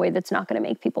communicating in a way that's not going to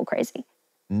make people crazy.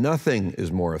 Nothing is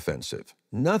more offensive.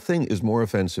 Nothing is more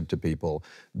offensive to people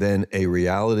than a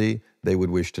reality they would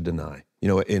wish to deny.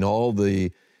 In all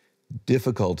the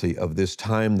difficulty of this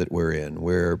time that we're in,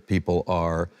 where people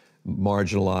are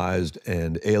marginalized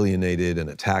and alienated and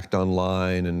attacked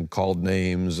online and called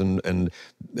names, and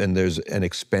there's an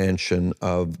expansion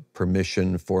of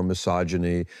permission for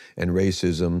misogyny and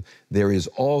racism, there is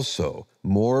also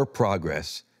more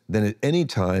progress than at any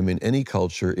time in any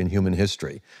culture in human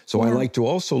history. So I like to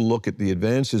also look at the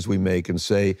advances we make and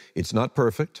say, it's not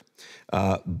perfect,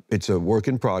 it's a work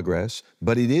in progress,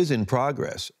 but it is in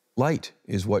progress. Light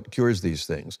is what cures these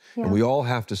things. And we all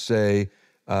have to say,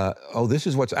 oh, this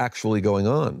is what's actually going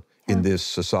on in this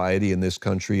society, in this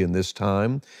country, in this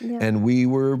time. And we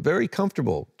were very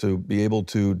comfortable to be able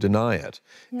to deny it.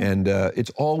 And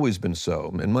it's always been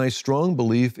so. And my strong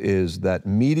belief is that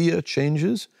media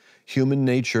changes, human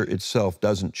nature itself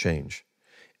doesn't change.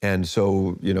 And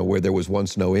so, you know, where there was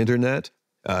once no internet,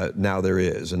 now there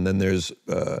is. And then there's,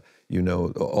 you know,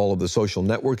 all of the social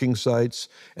networking sites,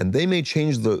 and they may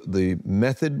change the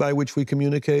method by which we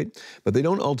communicate, but they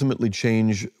don't ultimately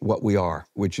change what we are,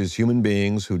 which is human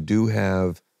beings who do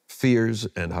have fears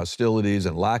and hostilities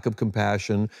and lack of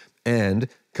compassion and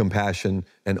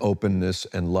openness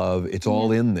and love. It's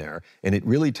all in there. And it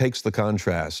really takes the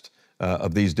contrast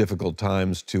of these difficult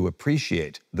times to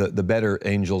appreciate the better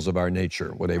angels of our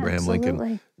nature, what Abraham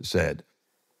Lincoln said.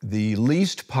 The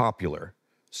least popular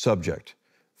subject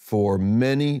for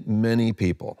many, many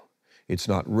people, it's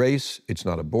not race, it's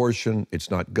not abortion, it's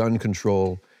not gun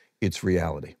control, it's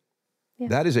reality.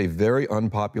 That is a very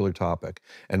unpopular topic.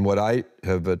 And what I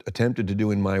have attempted to do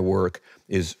in my work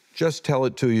is just tell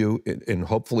it to you in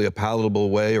hopefully a palatable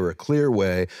way or a clear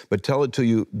way, but tell it to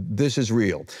you, this is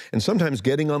real. And sometimes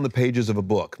getting on the pages of a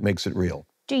book makes it real.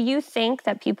 Do you think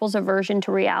that people's aversion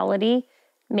to reality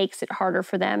makes it harder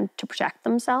for them to protect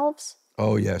themselves?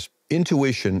 Oh, yes.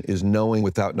 Intuition is knowing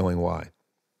without knowing why.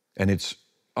 And it's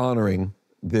honoring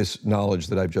this knowledge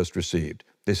that I've just received.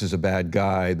 This is a bad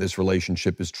guy, this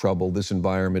relationship is trouble, this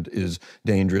environment is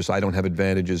dangerous, I don't have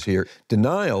advantages here.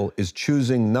 Denial is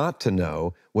choosing not to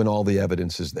know when all the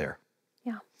evidence is there.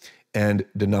 And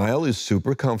denial is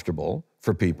super comfortable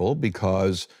for people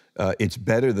because it's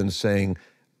better than saying,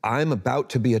 I'm about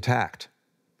to be attacked,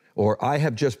 or I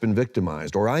have just been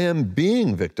victimized, or I am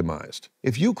being victimized.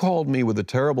 If you called me with a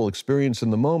terrible experience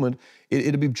in the moment,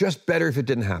 it'd be just better if it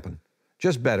didn't happen.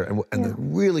 Just better. And the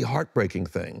really heartbreaking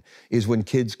thing is when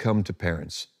kids come to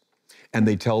parents and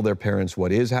they tell their parents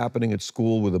what is happening at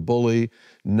school with a bully.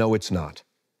 No, it's not.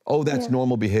 Oh, that's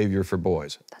normal behavior for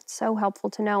boys. That's so helpful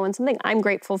to know, and something I'm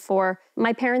grateful for.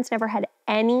 My parents never had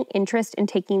any interest in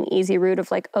taking the easy route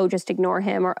of like, oh, just ignore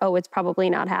him, or oh, it's probably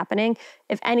not happening.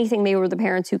 If anything, they were the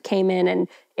parents who came in and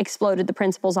exploded the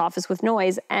principal's office with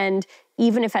noise. And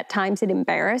even if at times it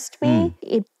embarrassed me,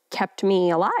 it kept me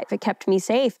alive. It kept me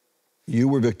safe. You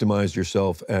were victimized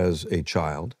yourself as a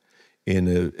child in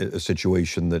a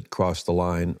situation that crossed the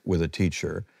line with a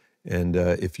teacher. And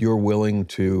if you're willing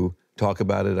to talk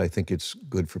about it, I think it's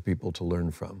good for people to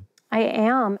learn from. I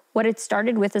am. What it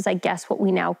started with is, I guess, what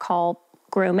we now call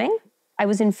grooming. I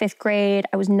was in 5th grade.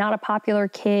 I was not a popular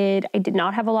kid. I did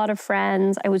not have a lot of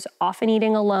friends. I was often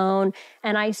eating alone.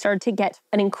 And I started to get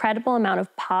an incredible amount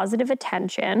of positive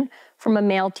attention from a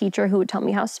male teacher who would tell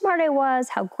me how smart I was,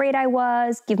 how great I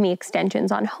was, give me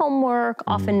extensions on homework,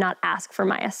 often not ask for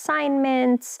my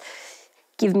assignments,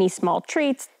 give me small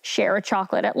treats, share a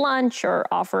chocolate at lunch or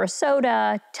offer a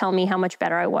soda, tell me how much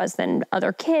better I was than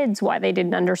other kids, why they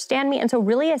didn't understand me. And so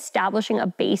really establishing a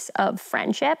base of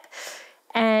friendship.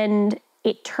 And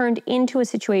it turned into a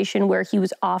situation where he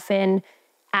was often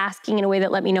asking in a way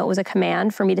that let me know it was a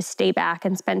command for me to stay back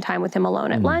and spend time with him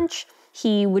alone at lunch.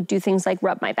 He would do things like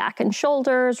rub my back and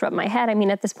shoulders, rub my head. I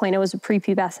mean, at this point, I was a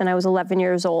prepubescent. I was 11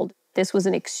 years old. This was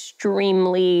an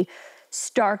extremely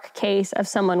stark case of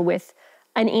someone with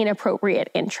an inappropriate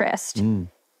interest in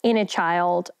a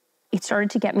child. It started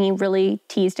to get me really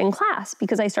teased in class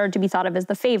because I started to be thought of as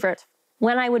the favorite.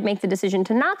 When I would make the decision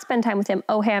to not spend time with him,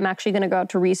 oh, hey, I'm actually going to go out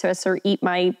to recess or eat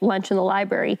my lunch in the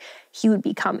library, he would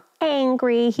become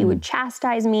angry. He would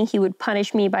chastise me. He would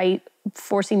punish me by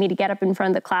forcing me to get up in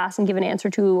front of the class and give an answer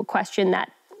to a question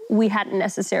that we hadn't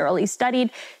necessarily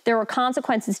studied. There were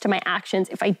consequences to my actions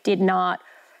if I did not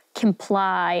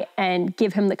comply and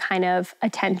give him the kind of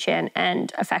attention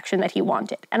and affection that he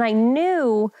wanted. And I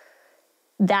knew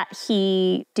that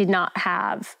he did not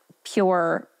have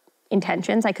pure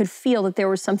intentions. I could feel that there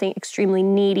was something extremely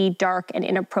needy, dark, and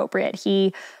inappropriate.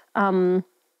 He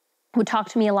would talk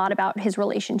to me a lot about his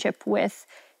relationship with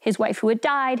his wife who had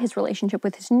died, his relationship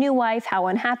with his new wife, how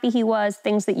unhappy he was,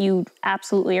 things that you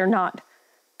absolutely are not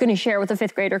going to share with a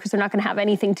 5th grader because they're not going to have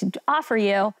anything to offer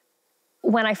you.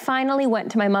 When I finally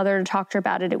went to my mother to talk to her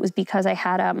about it, it was because I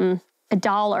had a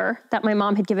 $1 that my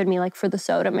mom had given me like for the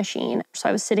soda machine. So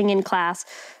I was sitting in class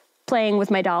playing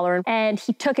with my $1 and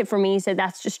he took it from me. He said,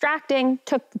 "That's distracting.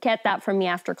 Get that from me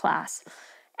after class."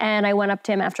 And I went up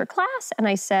to him after class and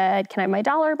I said, "Can I have my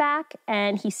 $1 back?"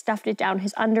 And he stuffed it down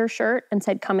his undershirt and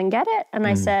said, "Come and get it." And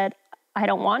I said, "I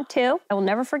don't want to. I will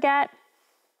never forget."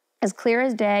 As clear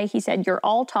as day, he said, "You're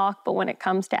all talk, but when it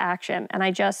comes to action." And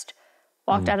I just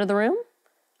walked out of the room.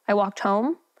 I walked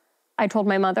home. I told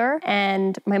my mother,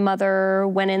 and my mother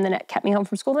went in kept me home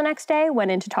from school the next day,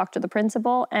 went in to talk to the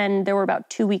principal, and there were about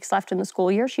 2 weeks left in the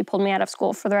school year. She pulled me out of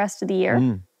school for the rest of the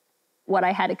year. What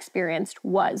I had experienced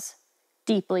was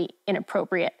deeply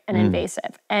inappropriate and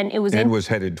invasive. And it was was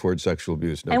headed towards sexual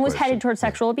abuse. And was headed towards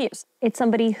sexual abuse. It's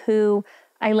somebody who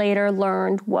I later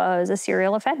learned was a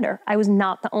serial offender. I was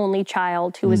not the only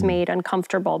child who was made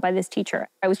uncomfortable by this teacher.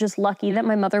 I was just lucky that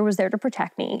my mother was there to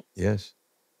protect me. Yes.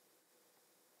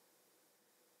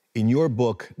 In your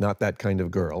book, Not That Kind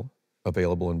of Girl,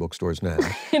 available in bookstores now.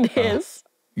 It is.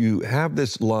 You have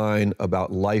this line about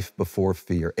life before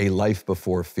fear, a life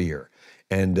before fear.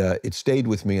 And it stayed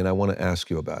with me, and I want to ask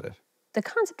you about it. The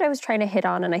concept I was trying to hit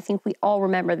on, and I think we all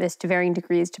remember this to varying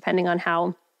degrees, depending on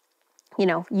how,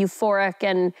 euphoric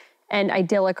and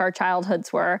idyllic our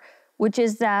childhoods were, which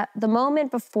is that the moment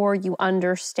before you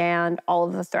understand all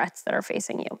of the threats that are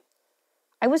facing you.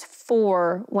 I was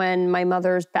 4 when my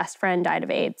mother's best friend died of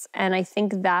AIDS, and I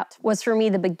think that was for me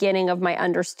the beginning of my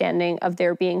understanding of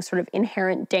there being sort of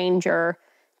inherent danger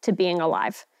to being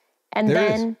alive. And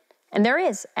there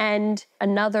is. And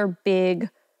another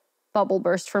big bubble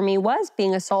burst for me was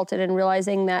being assaulted and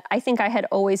realizing that I think I had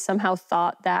always somehow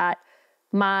thought that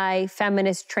my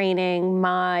feminist training,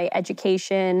 my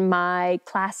education, my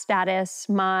class status,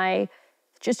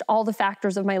 just all the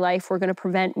factors of my life were going to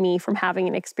prevent me from having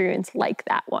an experience like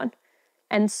that one.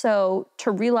 And so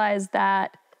to realize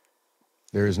that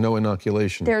there is no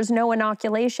inoculation. There's no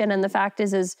inoculation. And the fact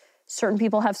is certain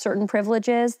people have certain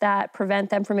privileges that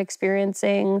prevent them from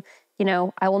experiencing,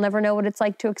 I will never know what it's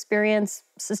like to experience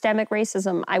systemic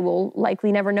racism. I will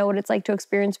likely never know what it's like to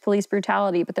experience police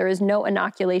brutality, but there is no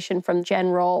inoculation from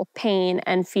general pain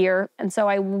and fear. And so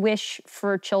I wish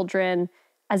for children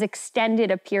as extended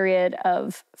a period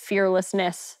of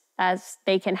fearlessness as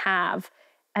they can have,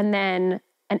 and then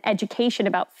an education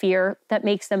about fear that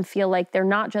makes them feel like they're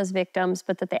not just victims,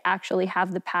 but that they actually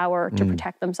have the power to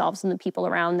protect themselves and the people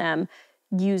around them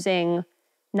using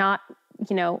not,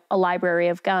 a library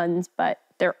of guns, but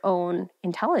their own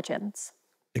intelligence.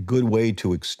 A good way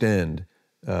to extend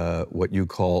what you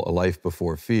call a life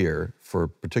before fear for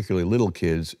particularly little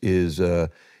kids is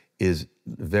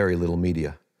very little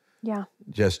media. Yeah.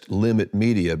 Just limit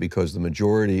media, because the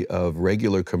majority of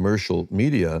regular commercial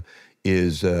media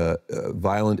is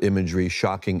violent imagery,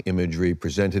 shocking imagery,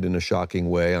 presented in a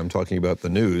shocking way. I'm talking about the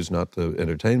news, not the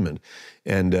entertainment.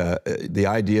 And the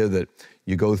idea that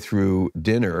you go through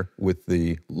dinner with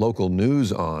the local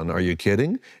news on, are you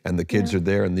kidding? And the kids are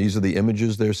there, and these are the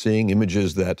images they're seeing,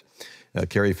 images that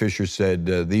Carrie Fisher said,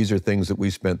 these are things that we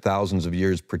spent thousands of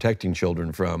years protecting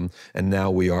children from, and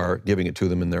now we are giving it to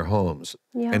them in their homes.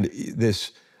 Yeah. And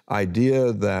this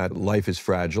idea that life is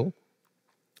fragile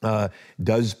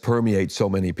does permeate so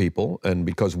many people, and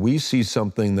because we see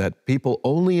something that people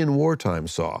only in wartime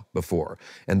saw before,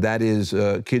 and that is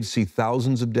kids see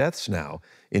thousands of deaths now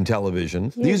in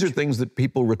television. Huge. These are things that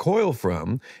people recoil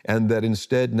from, and that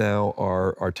instead now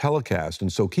are telecast.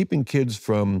 And so keeping kids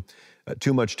from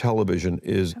too much television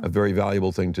is a very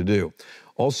valuable thing to do.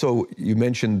 Also, you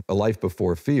mentioned a life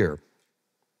before fear.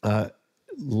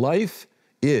 Life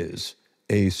is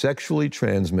a sexually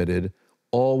transmitted,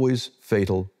 always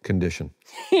fatal condition.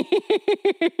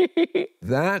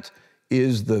 That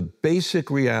is the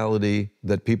basic reality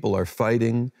that people are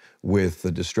fighting with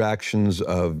the distractions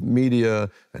of media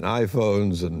and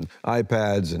iPhones and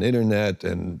iPads and internet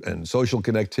and social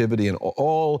connectivity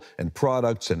and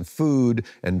products and food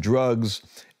and drugs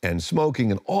and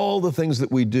smoking and all the things that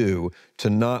we do to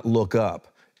not look up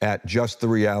at just the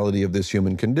reality of this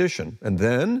human condition. And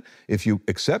then, if you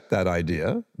accept that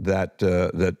idea that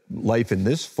that life in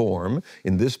this form,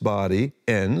 in this body,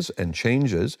 ends and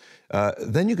changes,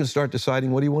 then you can start deciding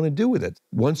what do you want to do with it.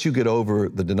 Once you get over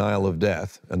the denial of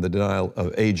death and the denial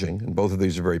of aging, and both of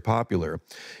these are very popular,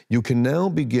 you can now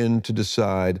begin to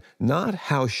decide not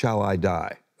how shall I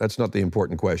die? That's not the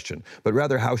important question, but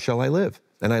rather how shall I live?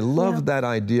 And I love that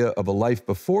idea of a life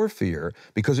before fear,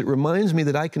 because it reminds me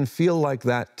that I can feel like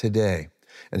that today.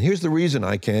 And here's the reason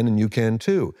I can and you can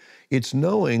too. It's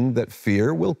knowing that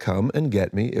fear will come and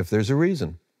get me if there's a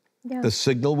reason. Yeah. The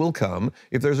signal will come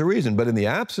if there's a reason. But in the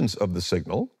absence of the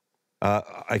signal,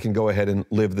 I can go ahead and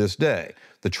live this day.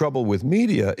 The trouble with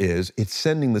media is it's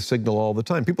sending the signal all the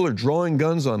time. People are drawing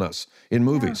guns on us in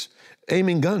movies,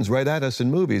 aiming guns right at us in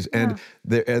movies, and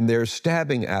they're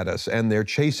stabbing at us, and they're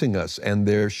chasing us, and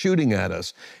they're shooting at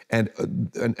us, and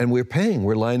we're paying.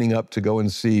 We're lining up to go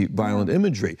and see violent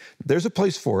imagery. There's a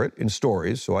place for it in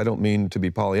stories, so I don't mean to be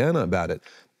Pollyanna about it,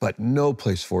 but no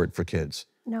place for it for kids.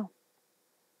 No.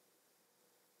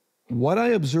 What I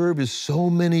observe is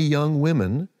so many young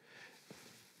women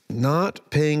not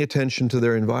paying attention to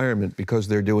their environment because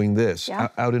they're doing this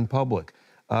out in public.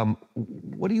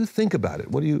 What do you think about it?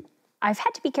 I've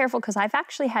had to be careful because I've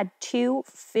actually had 2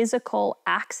 physical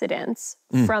accidents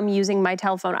from using my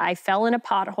telephone. I fell in a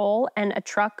pothole and a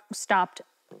truck stopped,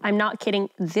 I'm not kidding,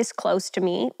 this close to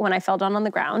me when I fell down on the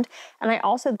ground. And I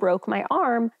also broke my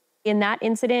arm. In that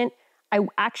incident,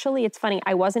 it's funny,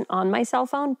 I wasn't on my cell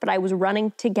phone, but I was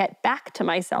running to get back to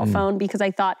my cell phone because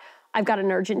I thought, I've got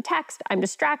an urgent text, I'm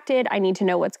distracted, I need to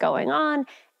know what's going on.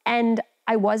 And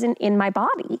I wasn't in my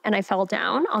body and I fell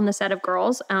down on the set of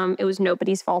Girls. It was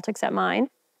nobody's fault except mine.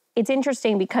 It's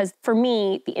interesting because for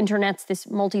me, the internet's this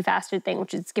multifaceted thing,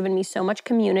 which has given me so much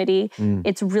community.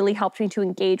 It's really helped me to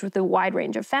engage with a wide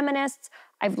range of feminists.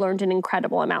 I've learned an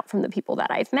incredible amount from the people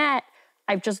that I've met.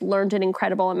 I've just learned an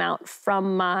incredible amount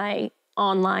from my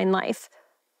online life.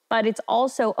 But it's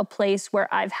also a place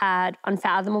where I've had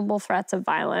unfathomable threats of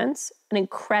violence, an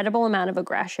incredible amount of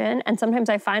aggression. And sometimes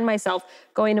I find myself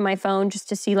going to my phone just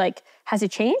to see, like, has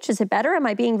it changed? Is it better? Am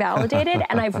I being validated?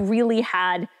 And I've really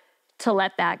had to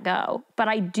let that go. But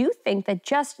I do think that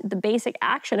just the basic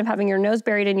action of having your nose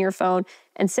buried in your phone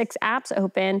and 6 apps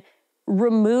open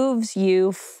removes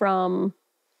you from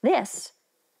this.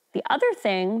 The other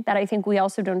thing that I think we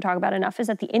also don't talk about enough is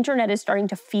that the internet is starting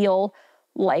to feel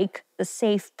like the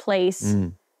safe place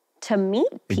to meet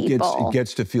people. It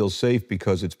gets to feel safe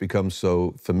because it's become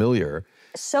so familiar.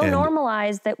 So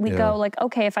normalized that we go like,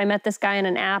 okay, if I met this guy in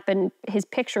an app and his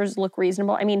pictures look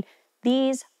reasonable, I mean,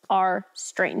 these are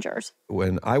strangers.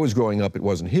 When I was growing up, it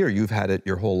wasn't here. You've had it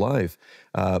your whole life.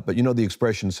 But you know the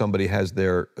expression, somebody has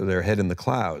their head in the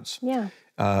clouds. Yeah.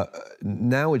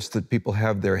 Now it's that people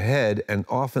have their head and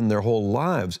often their whole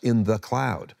lives in the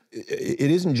cloud. It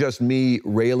isn't just me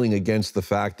railing against the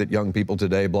fact that young people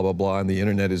today, blah, blah, blah, and the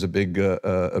internet is a big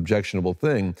objectionable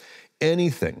thing.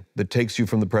 Anything that takes you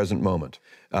from the present moment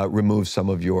removes some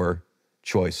of your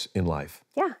choice in life.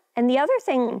 Yeah. And the other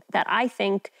thing that I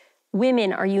think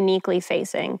women are uniquely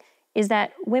facing is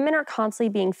that women are constantly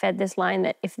being fed this line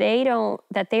that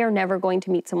they are never going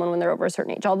to meet someone when they're over a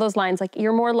certain age. All those lines like,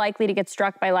 you're more likely to get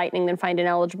struck by lightning than find an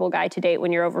eligible guy to date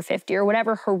when you're over 50, or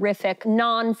whatever horrific,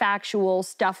 non-factual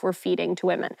stuff we're feeding to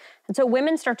women. And so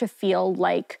women start to feel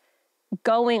like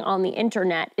going on the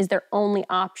internet is their only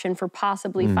option for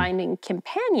possibly finding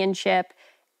companionship,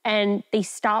 and they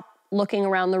stop looking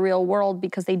around the real world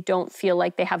because they don't feel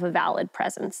like they have a valid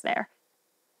presence there.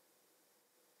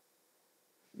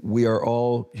 We are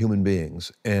all human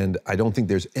beings, and I don't think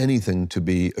there's anything to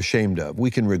be ashamed of.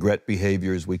 We can regret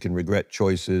behaviors, we can regret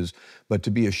choices, but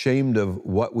to be ashamed of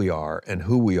what we are and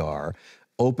who we are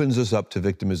opens us up to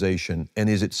victimization and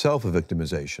is itself a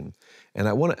victimization. And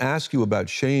I want to ask you about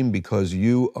shame because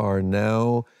you are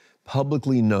now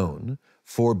publicly known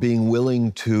for being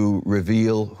willing to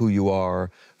reveal who you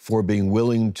are, for being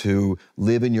willing to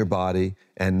live in your body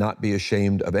and not be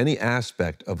ashamed of any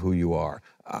aspect of who you are.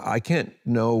 I can't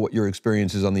know what your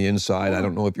experience is on the inside. I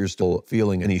don't know if you're still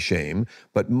feeling any shame,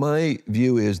 but my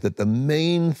view is that the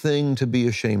main thing to be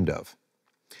ashamed of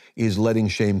is letting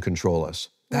shame control us.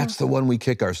 That's the one we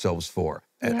kick ourselves for.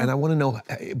 And I want to know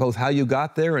both how you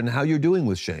got there and how you're doing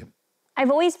with shame. I've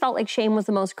always felt like shame was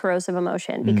the most corrosive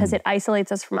emotion because it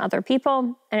isolates us from other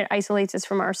people and it isolates us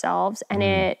from ourselves, and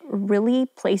it really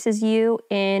places you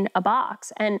in a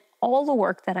box. And all the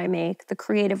work that I make, the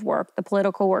creative work, the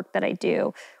political work that I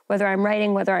do, whether I'm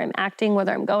writing, whether I'm acting,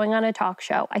 whether I'm going on a talk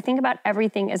show, I think about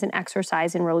everything as an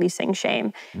exercise in releasing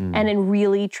shame and in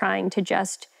really trying to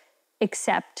just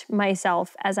accept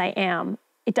myself as I am.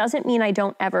 It doesn't mean I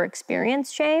don't ever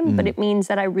experience shame, but it means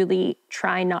that I really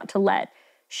try not to let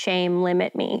shame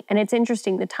limit me. And it's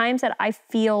interesting, the times that I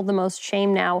feel the most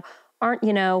shame now aren't,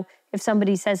 if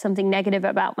somebody says something negative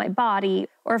about my body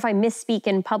or if I misspeak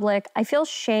in public. I feel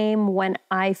shame when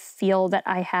I feel that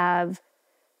I have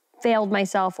failed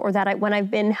myself or that when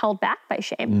I've been held back by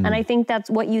shame. And I think that's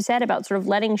what you said about sort of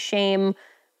letting shame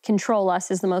control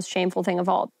us is the most shameful thing of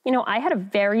all. I had a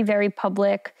very, very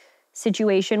public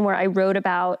situation where I wrote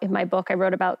about, in my book, I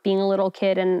wrote about being a little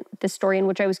kid and the story in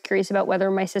which I was curious about whether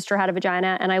my sister had a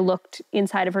vagina, and I looked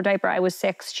inside of her diaper. I was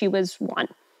 6, she was 1.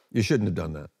 You shouldn't have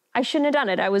done that. I shouldn't have done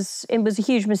it. It was a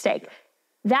huge mistake.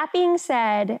 That being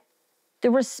said,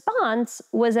 the response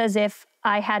was as if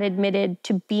I had admitted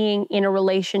to being in a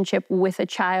relationship with a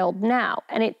child now.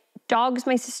 And it dogs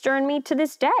my sister and me to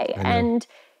this day. And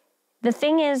the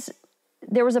thing is,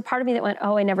 there was a part of me that went,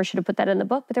 oh, I never should have put that in the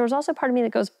book. But there was also a part of me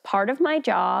that goes, part of my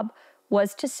job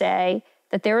was to say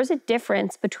that there is a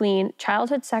difference between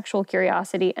childhood sexual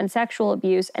curiosity and sexual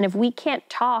abuse. And if we can't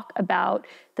talk about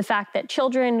the fact that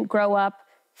children grow up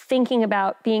thinking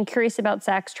about, being curious about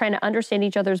sex, trying to understand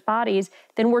each other's bodies,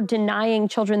 then we're denying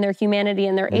children their humanity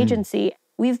and their agency.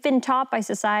 We've been taught by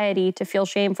society to feel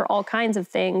shame for all kinds of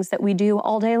things that we do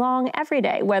all day long, every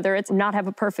day, whether it's not have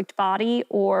a perfect body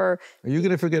or... Are you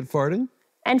going to forget farting?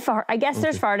 And I guess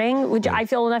there's farting, which I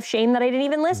feel enough shame that I didn't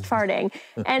even list farting.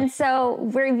 And so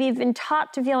we've been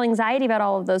taught to feel anxiety about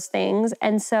all of those things.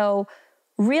 And so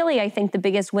really, I think the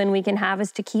biggest win we can have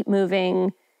is to keep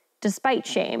moving despite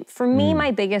shame. For me,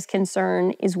 my biggest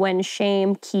concern is when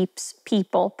shame keeps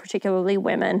people, particularly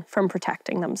women, from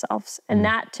protecting themselves. And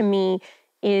that, to me,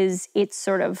 is its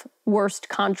sort of worst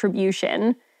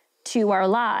contribution to our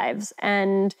lives.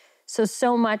 And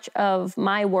so much of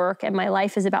my work and my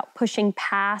life is about pushing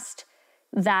past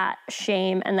that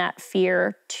shame and that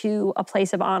fear to a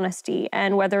place of honesty.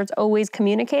 And whether it's always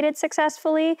communicated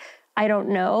successfully, I don't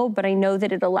know, but I know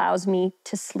that it allows me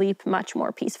to sleep much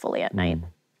more peacefully at night.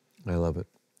 I love it.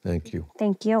 Thank you.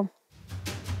 Thank you.